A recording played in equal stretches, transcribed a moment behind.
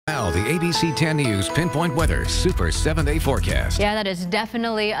Now, the ABC 10 News Pinpoint Weather Super 7-Day Forecast. Yeah, that is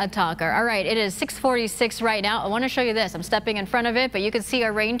definitely a talker. All right, it is 6:46 right now. I want to show you this. I'm stepping in front of it, but you can see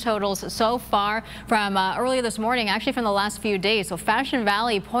our rain totals so far from earlier this morning, actually from the last few days. So Fashion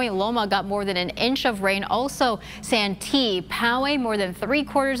Valley, Point Loma got more than an inch of rain. Also Santee, Poway, more than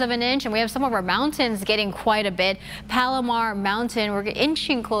 3/4 of an inch. And we have some of our mountains getting quite a bit. Palomar Mountain, we're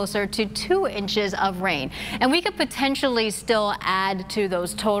inching closer to 2 inches of rain. And we could potentially still add to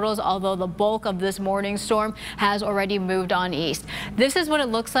those totals, although the bulk of this morning storm has already moved on east. This is what it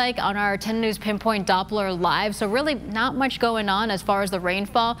looks like on our 10 News Pinpoint Doppler Live. So really not much going on as far as the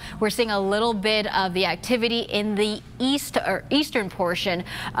rainfall. We're seeing a little bit of the activity in the eastern portion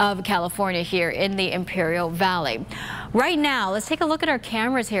of California here in the Imperial Valley. Right now, let's take a look at our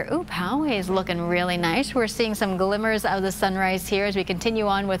cameras here. Ooh, Poway is looking really nice. We're seeing some glimmers of the sunrise here as we continue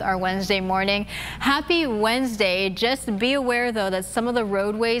on with our Wednesday morning. Happy Wednesday. Just be aware, though, that some of the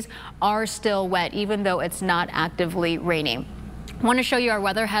roadways are still wet, even though it's not actively raining. I want to show you our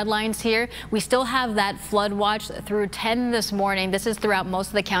weather headlines here. We still have that flood watch through 10 this morning. This is throughout most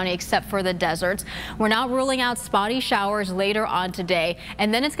of the county except for the deserts. We're not ruling out spotty showers later on today,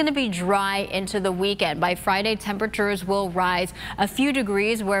 and then it's going to be dry into the weekend. By Friday, temperatures will rise a few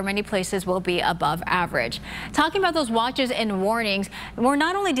degrees where many places will be above average. Talking about those watches and warnings, we're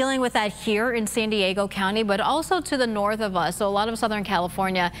not only dealing with that here in San Diego County, but also to the north of us. So a lot of Southern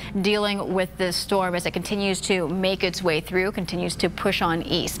California dealing with this storm as it continues to make its way through, continues to push on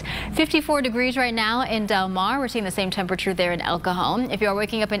east. 54 degrees right now in Del Mar. We're seeing the same temperature there in El Cajon. If you're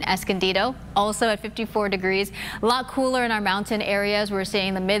waking up in Escondido, also at 54 degrees. A lot cooler in our mountain areas. We're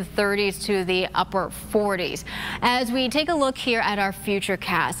seeing the mid-30s to the upper 40s. As we take a look here at our future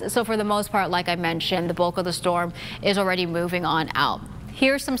cast, so for the most part, like I mentioned, the bulk of the storm is already moving on out.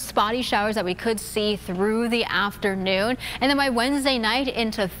 Here's some spotty showers that we could see through the afternoon. And then by Wednesday night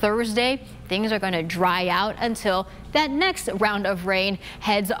into Thursday, things are going to dry out until that next round of rain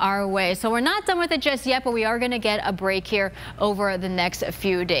heads our way. So we're not done with it just yet, but we are going to get a break here over the next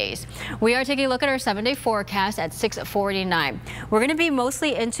few days. We are taking a look at our 7-day forecast at 6:49. We're going to be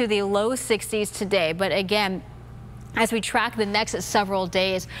mostly into the low 60s today, but again, as we track the next several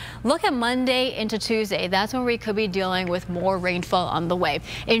days, look at Monday into Tuesday. That's when we could be dealing with more rainfall on the way.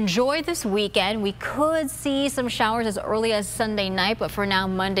 Enjoy this weekend. We could see some showers as early as Sunday night, but for now,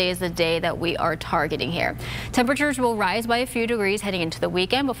 Monday is the day that we are targeting here. Temperatures will rise by a few degrees heading into the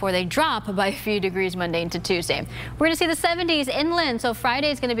weekend before they drop by a few degrees Monday into Tuesday. We're going to see the 70s inland, so Friday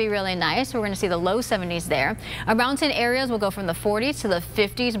is going to be really nice. We're going to see the low 70s there. Our mountain areas will go from the 40s to the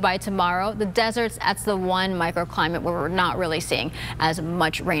 50s by tomorrow. The deserts, that's the one microclimate where we're not really seeing as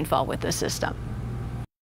much rainfall with the system.